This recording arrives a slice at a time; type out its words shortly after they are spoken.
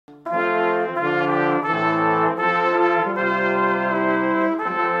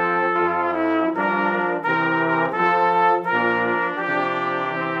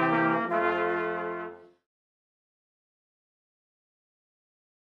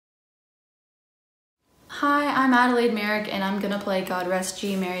Hi, I'm Adelaide Merrick, and I'm gonna play God Rest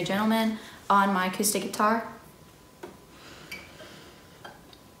Ye Merry Gentlemen on my acoustic guitar.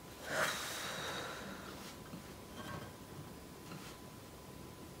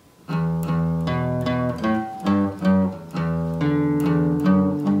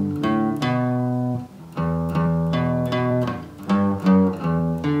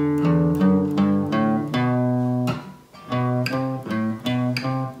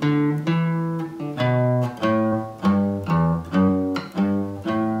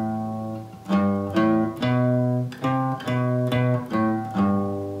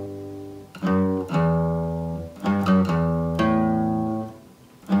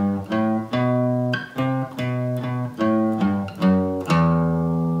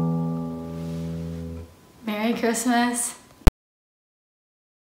 Merry Christmas.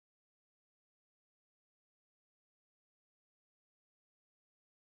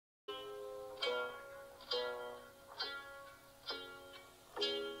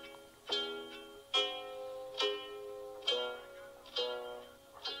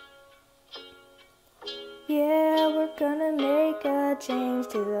 Yeah, we're gonna make a change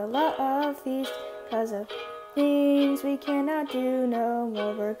to the Lovefeast, 'cause of things we cannot do no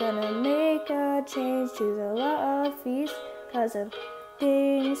more. We're gonna make a change to the Lovefeast, 'cause of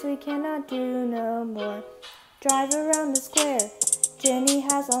things we cannot do no more. Drive around the square, Ginny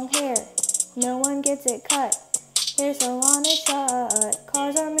has long hair, no one gets it cut, hair salon is shut,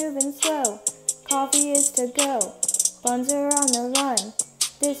 cars are moving slow, coffee is to go, buns are on the run.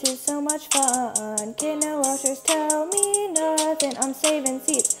 This is so much fun. Can no ushers tell me nothing? I'm saving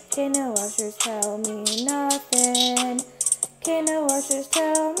seats. Can no ushers tell me nothing? Can no ushers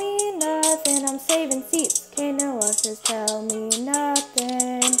tell me nothing? I'm saving seats. Can no ushers tell me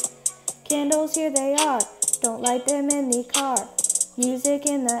nothing? Candles, here they are. Don't light them in the car. Music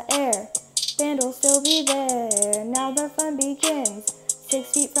in the air. Band will still be there. Now the fun begins.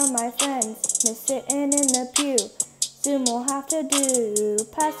 6 feet from my friends. Miss sitting in the pew. Zoom will have to do.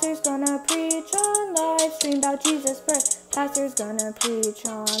 Pastor's gonna preach on live stream about Jesus' birth. Pastor's gonna preach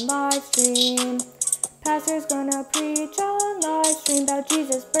on live stream. Pastor's gonna preach on live stream about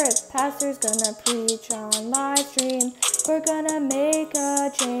Jesus' birth. Pastor's gonna preach on live stream. We're gonna make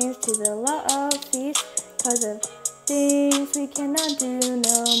a change to the Lovefeast, 'cause of things we cannot do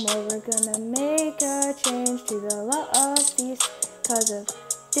no more. We're gonna make a change to the Lovefeast, 'cause of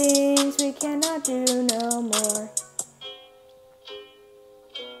things we cannot do no more.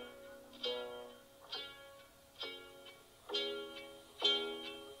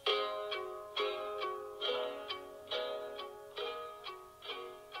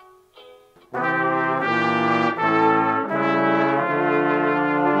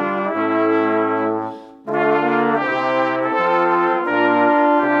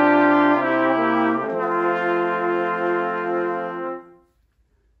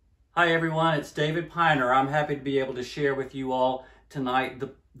 Hi everyone, it's David Piner. I'm happy to be able to share with you all tonight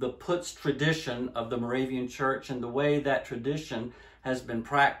the Putz tradition of the Moravian Church and the way that tradition has been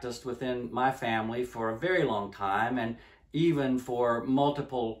practiced within my family for a very long time and even for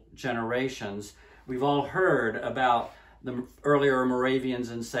multiple generations. We've all heard about the earlier Moravians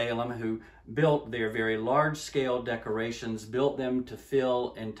in Salem who built their very large-scale decorations, built them to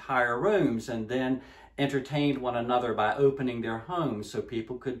fill entire rooms, and then entertained one another by opening their homes so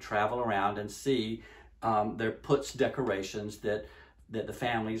people could travel around and see their Putz decorations that the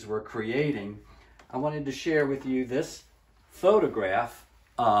families were creating. I wanted to share with you this photograph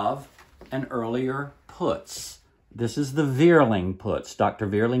of an earlier Putz. This is the Veerling Putz. Dr.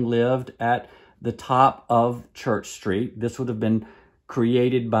 Veerling lived at the top of Church Street. This would have been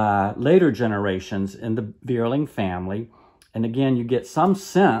created by later generations in the Veerling family. And again, you get some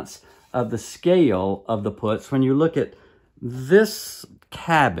sense of the scale of the Putz when you look at this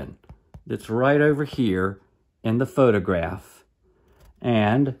cabin that's right over here in the photograph.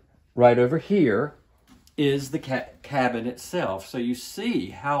 And right over here is the cabin itself. So you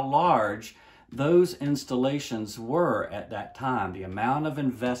see how large those installations were at that time, the amount of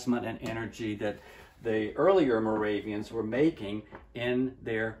investment and energy that the earlier Moravians were making in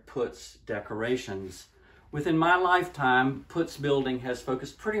their Putz decorations. Within my lifetime, Putz building has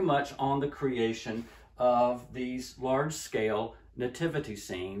focused pretty much on the creation of these large-scale nativity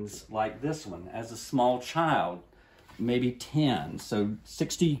scenes like this one. As a small child, maybe 10, so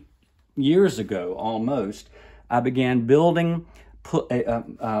 60 years ago almost, I began building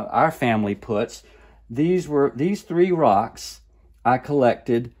our family Putz. These 3 rocks I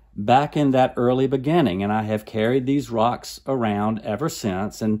collected back in that early beginning, and I have carried these rocks around ever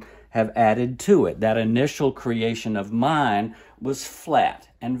since and have added to it. That initial creation of mine was flat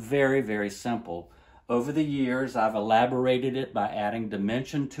and very, very simple. Over the years, I've elaborated it by adding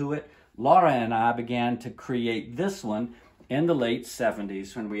dimension to it. Laura and I began to create this one in the late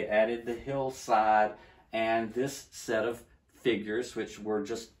 70s when we added the hillside and this set of figures, which were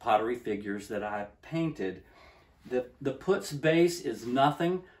just pottery figures that I painted. The Putz base is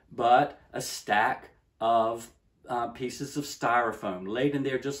nothing but a stack of pieces of styrofoam laid in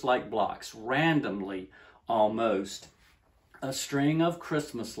there just like blocks, randomly almost. A string of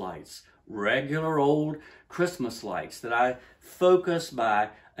Christmas lights, regular old Christmas lights that I focus by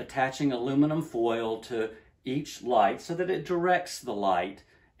attaching aluminum foil to each light so that it directs the light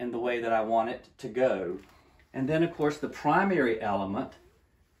in the way that I want it to go. And then, of course, the primary element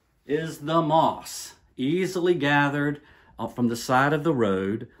is the moss, easily gathered from the side of the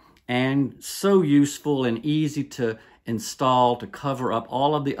road and so useful and easy to install to cover up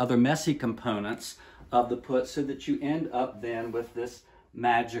all of the other messy components of the Putz so that you end up then with this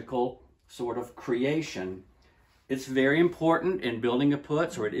magical sort of creation. It's very important in building a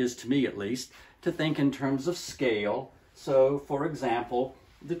Putz, or it is to me at least, to think in terms of scale. So, for example,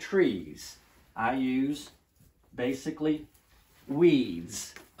 the trees. I use basically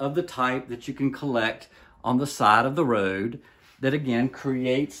weeds of the type that you can collect on the side of the road that again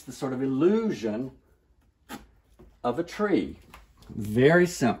creates the sort of illusion of a tree. Very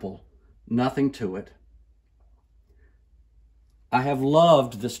simple, nothing to it. I have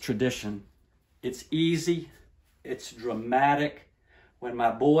loved this tradition. It's easy, it's dramatic. When my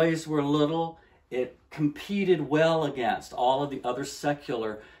boys were little, it competed well against all of the other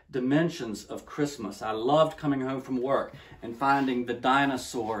secular dimensions of Christmas. I loved coming home from work and finding the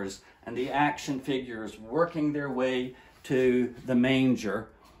dinosaurs and the action figures working their way to the manger.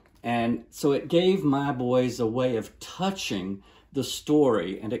 And so it gave my boys a way of touching the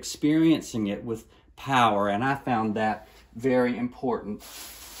story and experiencing it with power, and I found that very important.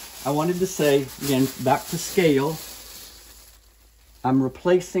 I wanted to say, again, back to scale, I'm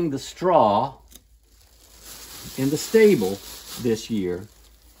replacing the straw in the stable this year.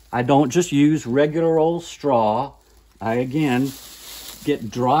 I don't just use regular old straw. I, again,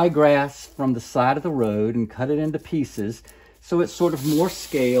 get dry grass from the side of the road and cut it into pieces so it's sort of more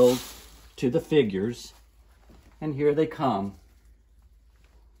scaled to the figures. And here they come.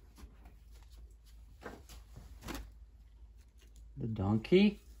 The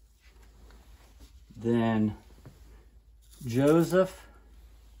donkey, then Joseph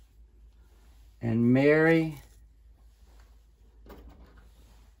and Mary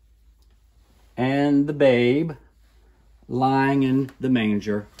and the babe lying in the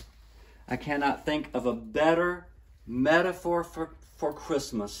manger. I cannot think of a better metaphor for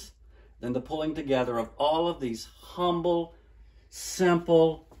Christmas than the pulling together of all of these humble,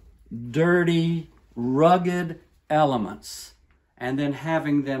 simple, dirty, rugged elements, and then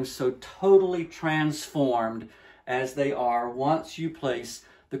having them so totally transformed as they are once you place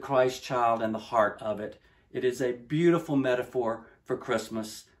the Christ child in the heart of it. It is a beautiful metaphor for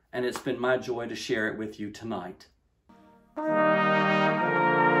Christmas, and it's been my joy to share it with you tonight.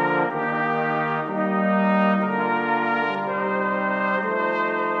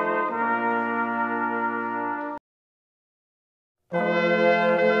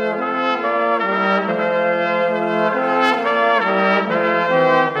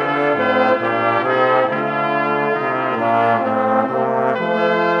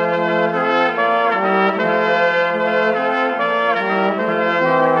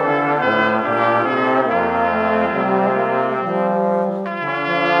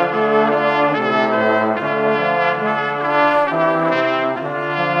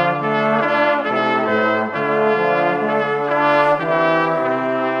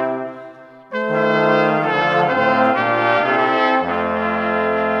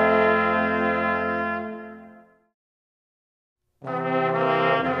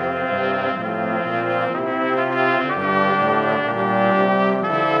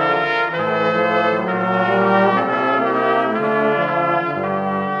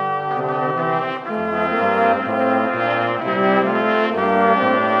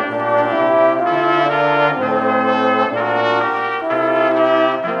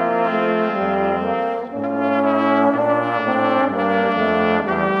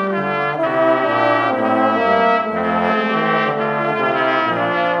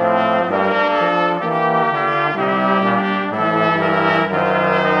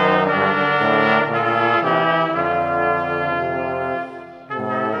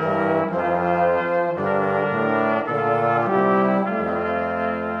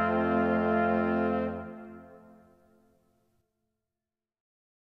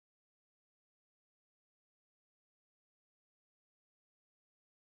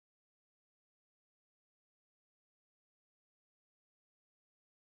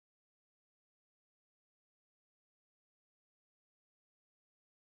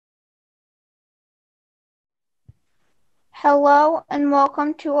 Hello and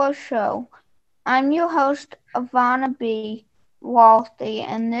welcome to our show. I'm your host, Ivana B. Walthy,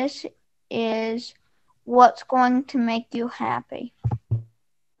 and this is What's Going to Make You Happy.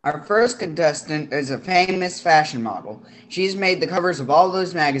 Our first contestant is a famous fashion model. She's made the covers of all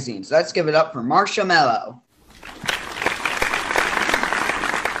those magazines. Let's give it up for Marcia Mello.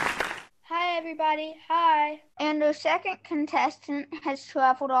 Hi, everybody. Hi. And our second contestant has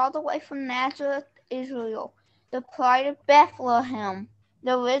traveled all the way from Nazareth, Israel, the pride of Bethlehem,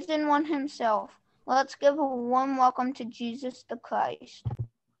 the risen one himself. Let's give a warm welcome to Jesus the Christ.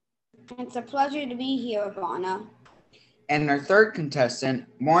 It's a pleasure to be here, Ivana. And our third contestant,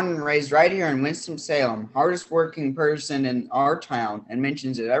 born and raised right here in Winston-Salem, hardest working person in our town, and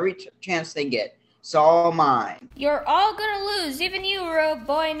mentions it every chance they get. Saul Mine. You're all gonna lose, even you, road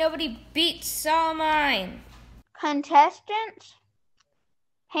boy. Nobody beats Saul Mine. Contestants,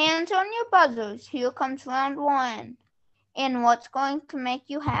 hands on your buzzers. Here comes round one. And what's going to make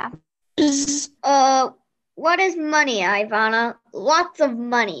you happy? What is money, Ivana? Lots of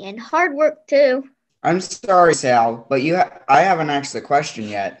money and hard work too. I'm sorry, Sal, but I haven't asked the question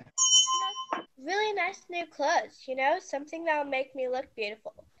yet. Really nice new clothes, something that'll make me look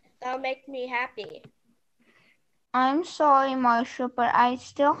beautiful. That'll make me happy. I'm sorry, Marcia, but I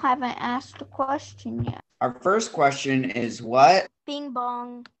still haven't asked the question yet. Our first question is what? Bing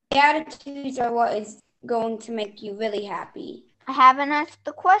bong. Beatitudes are what is going to make you really happy. I haven't asked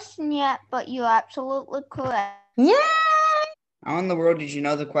the question yet, but you're absolutely correct. Yeah! How in the world did you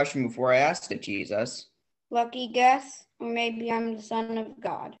know the question before I asked it, Jesus? Lucky guess, or maybe I'm the son of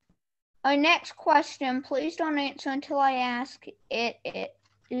God. Our next question, please don't answer until I ask it,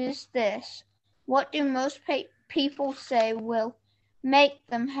 is this. What do most people say will make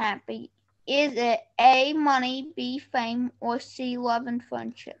them happy? Is it A, money, B, fame, or C, love and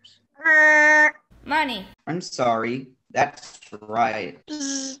friendships? Money. I'm sorry. That's right.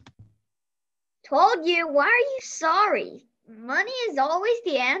 Told you, why are you sorry? Money is always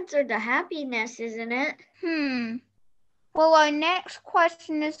the answer to happiness, isn't it? Well, our next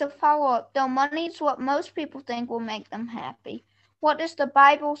question is a follow-up. Though money is what most people think will make them happy, what does the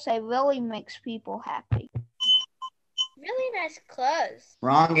Bible say really makes people happy? Really nice clothes.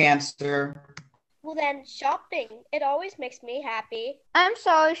 Wrong answer. Well then, shopping. It always makes me happy. I'm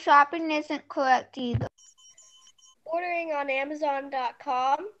sorry, shopping isn't correct either. Ordering on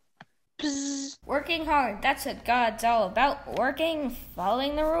Amazon.com. Working hard. That's what God's all about. Working,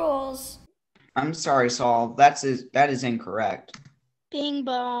 following the rules. I'm sorry, Saul. That is incorrect. Bing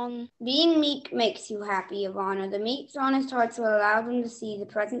bong. Being meek makes you happy, Ivana. The meek's honest hearts will allow them to see the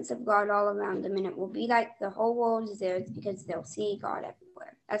presence of God all around them, and it will be like the whole world is theirs because they'll see God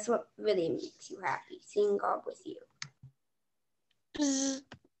everywhere. That's what really makes you happy, seeing God with you.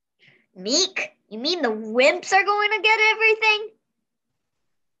 Meek? You mean the wimps are going to get everything?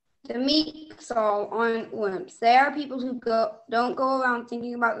 The meek, Saul, aren't wimps. They are people who don't go around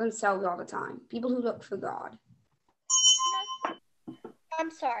thinking about themselves all the time. People who look for God. I'm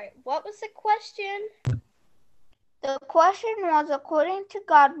sorry, what was the question? The question was, according to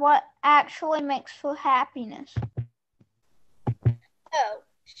God, what actually makes for happiness? Oh,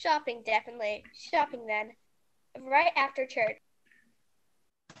 shopping, definitely. Shopping then. Right after church.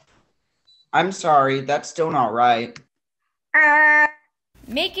 I'm sorry. That's still not right.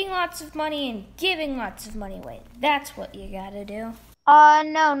 Making lots of money and giving lots of money away. That's what you gotta do.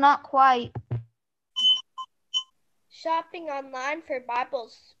 No, not quite. Shopping online for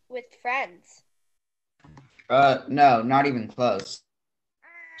Bibles with friends. No, not even close.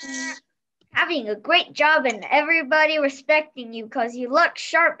 Having a great job and everybody respecting you because you look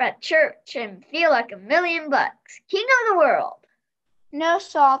sharp at church and feel like $1 million. King of the world. No,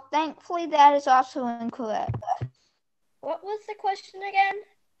 Saul. Thankfully, that is also incorrect. What was the question again?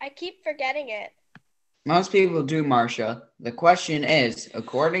 I keep forgetting it. Most people do, Marcia. The question is,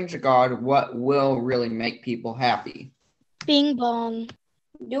 according to God, what will really make people happy? Bing bong.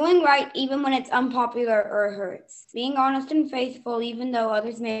 Doing right even when it's unpopular or hurts. Being honest and faithful even though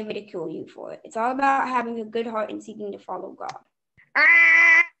others may ridicule you for it. It's all about having a good heart and seeking to follow God.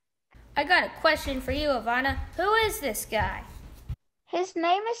 I got a question for you, Ivana. Who is this guy? His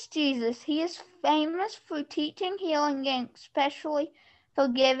name is Jesus. He is famous for teaching, healing, and especially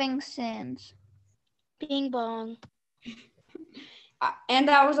forgiving sins. Bing bong. And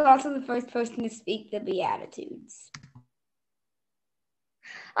I was also the first person to speak the Beatitudes.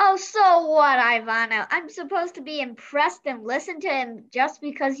 Oh, so what, Ivana? I'm supposed to be impressed and listen to him just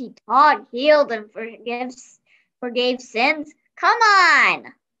because he taught, healed, and forgave sins? Come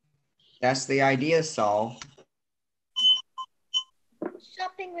on! That's the idea, Saul.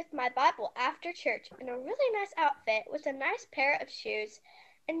 shopping with my Bible after church in a really nice outfit with a nice pair of shoes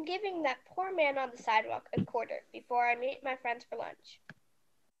and giving that poor man on the sidewalk a quarter before I meet my friends for lunch.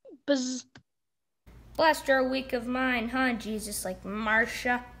 Buzz. Blessed are a week of mine, huh, Jesus, like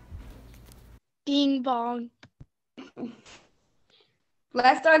Marcia? Bing bong.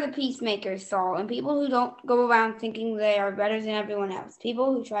 Blessed are the peacemakers, Saul, and people who don't go around thinking they are better than everyone else.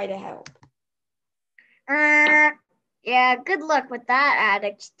 People who try to help. Yeah, good luck with that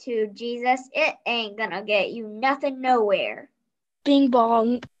attitude, Jesus. It ain't gonna get you nothing nowhere. Bing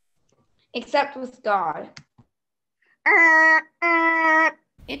bong. Except with God.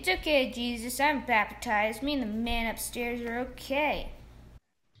 It's okay, Jesus. I'm baptized. Me and the man upstairs are okay.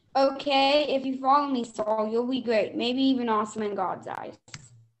 Okay, if you follow me, Saul, you'll be great. Maybe even awesome in God's eyes.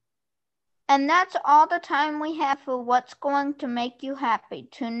 And that's all the time we have for What's Going to Make You Happy.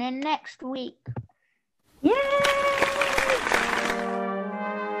 Tune in next week. Yay!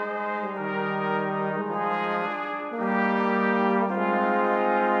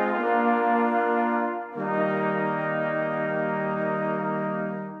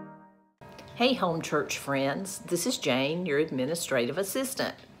 Hey, home church friends. This is Jane, your administrative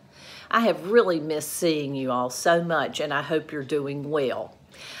assistant. I have really missed seeing you all so much, and I hope you're doing well.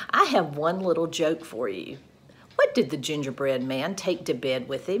 I have one little joke for you. What did the gingerbread man take to bed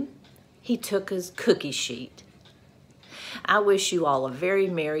with him? He took his cookie sheet. I wish you all a very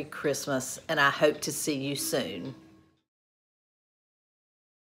Merry Christmas, and I hope to see you soon.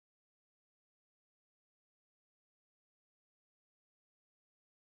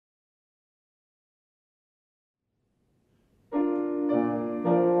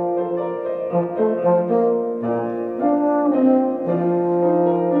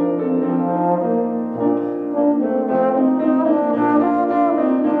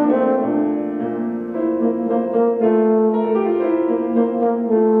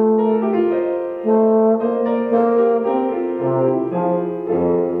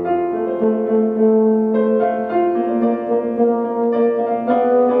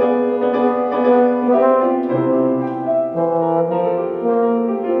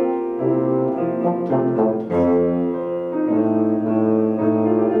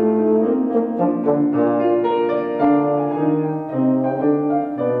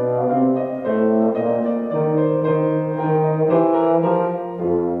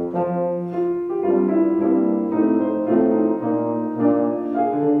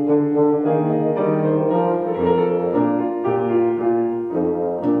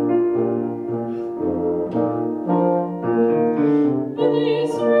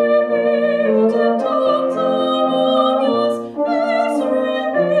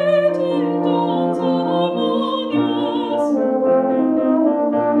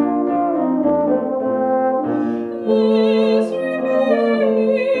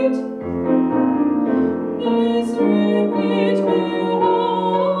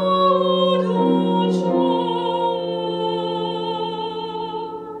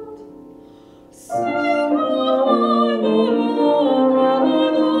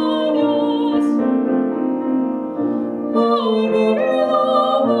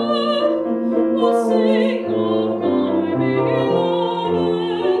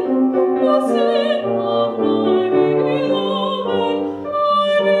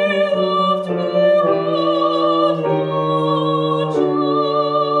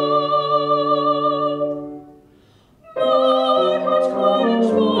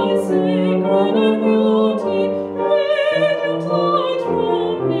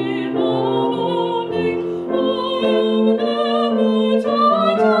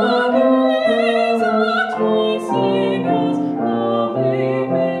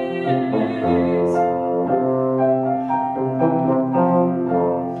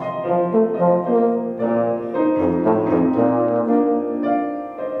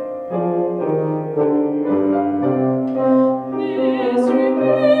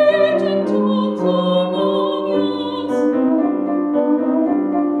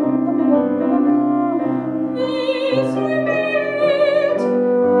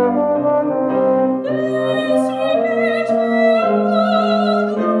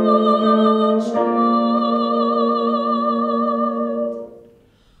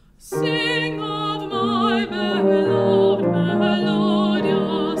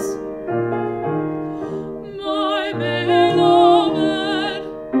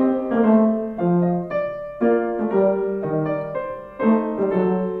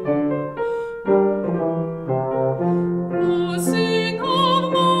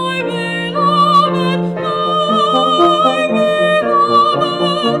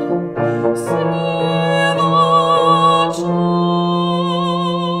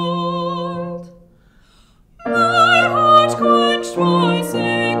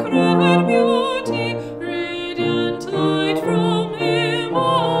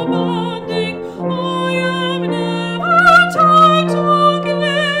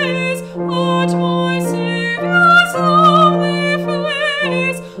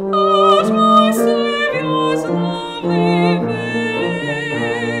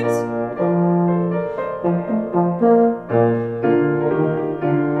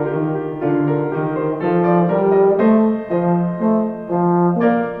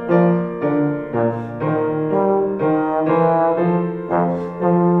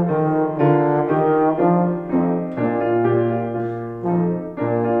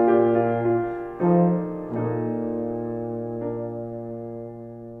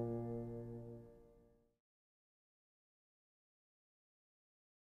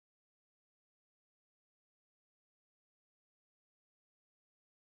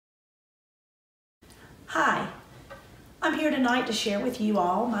 Hi, I'm here tonight to share with you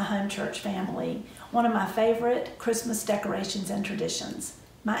all, my home church family, one of my favorite Christmas decorations and traditions,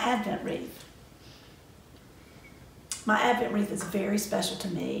 my Advent wreath. My Advent wreath is very special to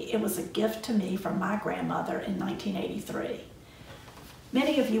me. It was a gift to me from my grandmother in 1983.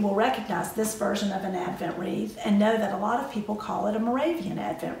 Many of you will recognize this version of an Advent wreath and know that a lot of people call it a Moravian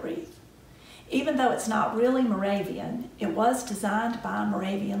Advent wreath. Even though it's not really Moravian, it was designed by a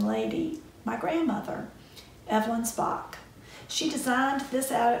Moravian lady, my grandmother, Elen. She designed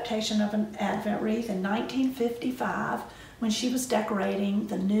this adaptation of an Advent wreath in 1955 when she was decorating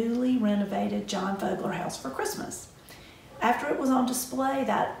the newly renovated John Vogler house for Christmas. After it was on display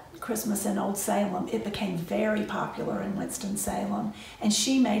that Christmas in Old Salem, it became very popular in Winston-Salem, and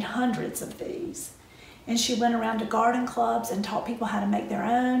she made hundreds of these. And she went around to garden clubs and taught people how to make their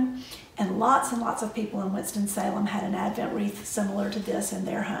own, and lots of people in Winston-Salem had an Advent wreath similar to this in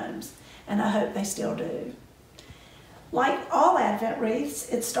their homes, and I hope they still do. Like all Advent wreaths,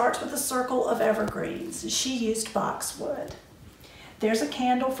 it starts with a circle of evergreens. She used boxwood. There's a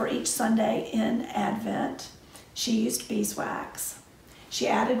candle for each Sunday in Advent. She used beeswax. She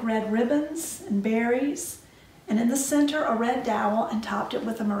added red ribbons and berries, and in the center a red dowel, and topped it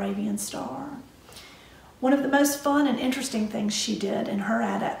with a Moravian star. One of the most fun and interesting things she did in her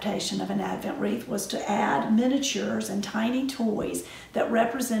adaptation of an Advent wreath was to add miniatures and tiny toys that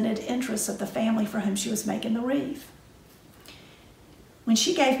represented interests of the family for whom she was making the wreath. When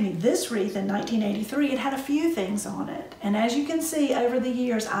she gave me this wreath in 1983, it had a few things on it, and as you can see, over the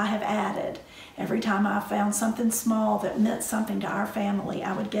years I have added. Every time I found something small that meant something to our family,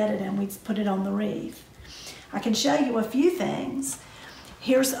 I would get it and we'd put it on the wreath. I can show you a few things.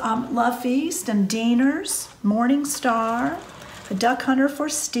 Here's Lovefeast and Dieners, Morning Star, a duck hunter for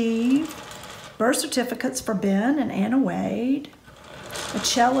Steve, birth certificates for Ben and Anna Wade, a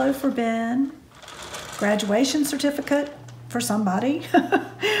cello for Ben, graduation certificate for somebody,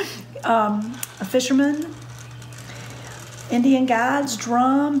 a fisherman, Indian guides,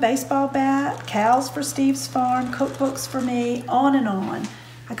 drum, baseball bat, cows for Steve's farm, cookbooks for me, on and on.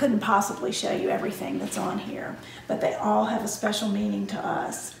 I couldn't possibly show you everything that's on here, but they all have a special meaning to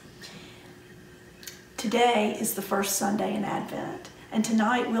us. Today is the first Sunday in Advent, and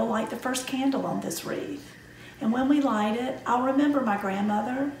tonight we'll light the first candle on this wreath. And when we light it, I'll remember my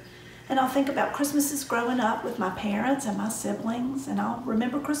grandmother, and I'll think about Christmases growing up with my parents and my siblings, and I'll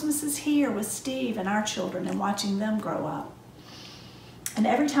remember Christmases here with Steve and our children and watching them grow up. And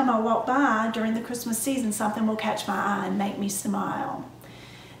every time I walk by during the Christmas season, something will catch my eye and make me smile.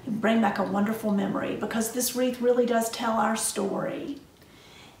 And bring back a wonderful memory, because this wreath really does tell our story.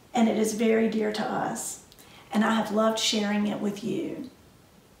 And it is very dear to us. And I have loved sharing it with you.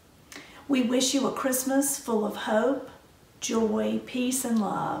 We wish you a Christmas full of hope, joy, peace, and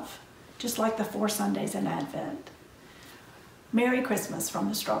love, just like the 4 Sundays in Advent. Merry Christmas from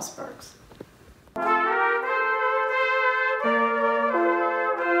the Strawsburgs.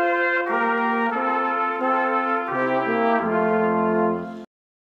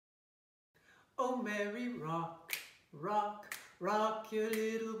 Oh, Mary, rock, rock, rock your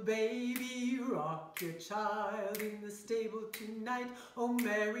little baby, rock your child in the stable tonight. Oh,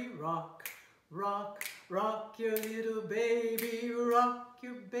 Mary, rock, rock, rock your little baby, rock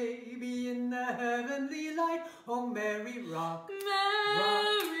your baby in the heavenly light. Oh, Mary, rock,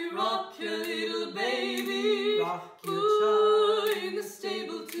 Mary, rock your little baby, rock your child in the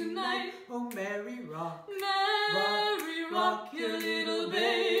stable tonight. Oh, Mary, rock, Mary, rock your little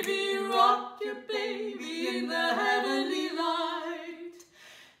baby, rock your baby in the heavenly light.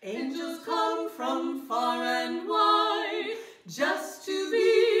 Angels come from far and wide just to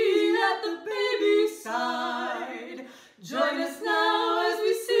be at the baby's side. Join us now as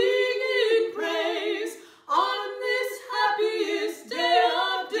we sing in praise on this happiest day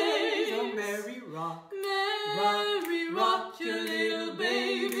of days. Oh, Mary, rock, Mary, rock your little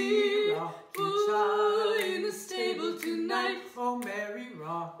baby, rock your child in the stable tonight. Oh, Mary,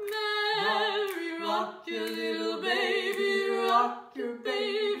 rock, Mary, rock your little baby, rock your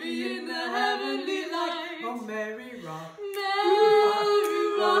baby in the heavenly light. Oh, Mary, rock, Mary,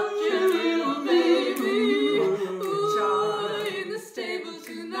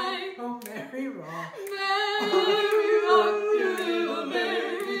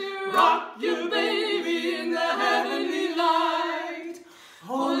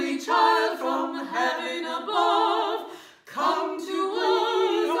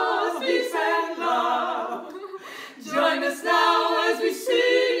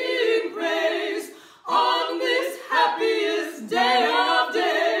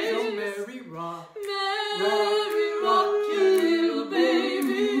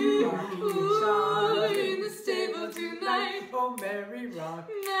 rock.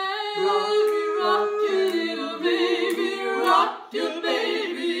 Mary, rock your little baby, rock your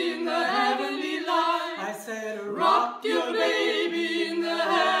baby in the heavenly light. I said, Rock your baby in the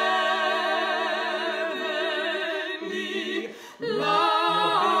heavenly light.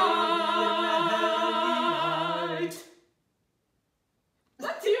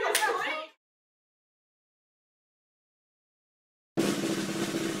 That's you, sweet.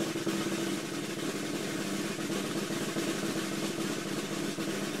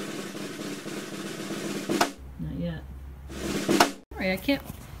 Not yet. Sorry, I can't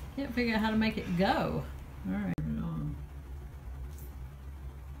figure out how to make it go. All right.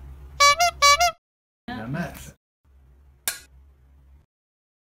 Max.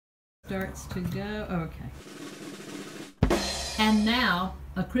 Starts to go. Oh, okay. And now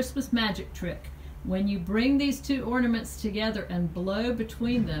a Christmas magic trick. When you bring these two ornaments together and blow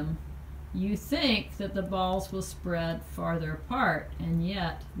between them, you think that the balls will spread farther apart, and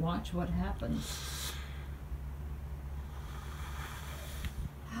yet watch what happens.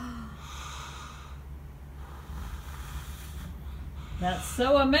 That's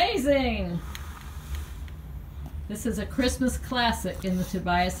so amazing! This is a Christmas classic in the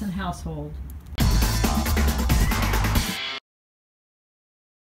Tobiassen household.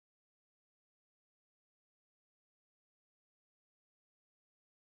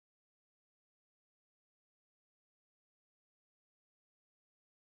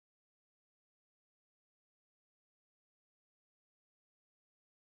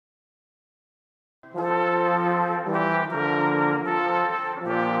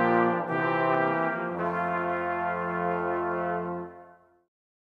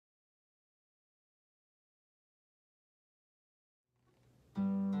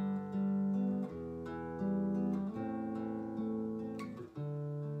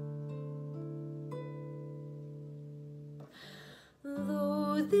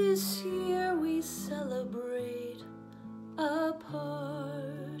 Though this year we celebrate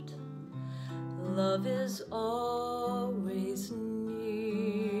apart, love is always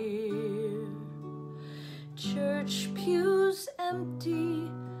near. Church pews empty,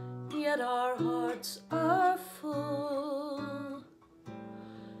 yet our hearts are full,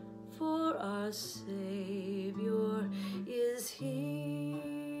 for our Savior is here.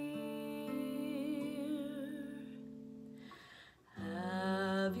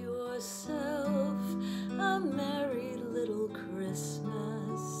 Have yourself a merry little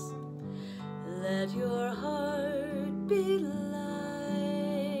Christmas. Let your heart be light.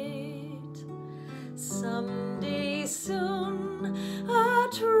 Someday soon our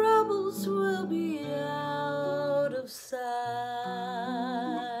troubles will be out of sight.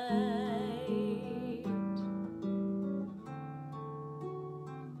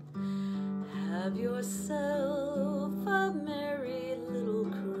 Have yourself a merry little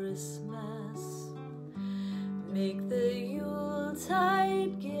Christmas. Make the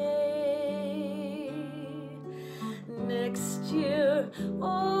Yuletide gay. Next year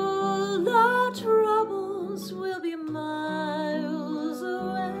all our troubles will be miles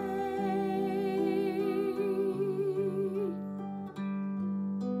away.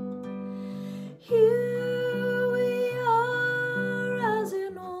 Here we are as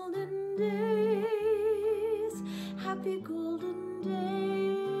in olden days, happy golden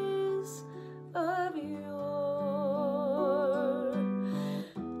days of yore.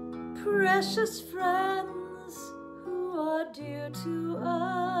 Precious friends who are dear to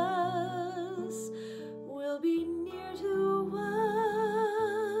us will be near to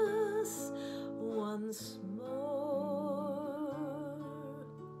us once more.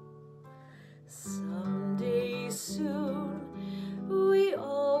 Someday soon we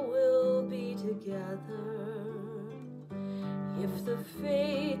all will be together if the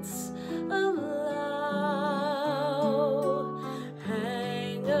fates allow.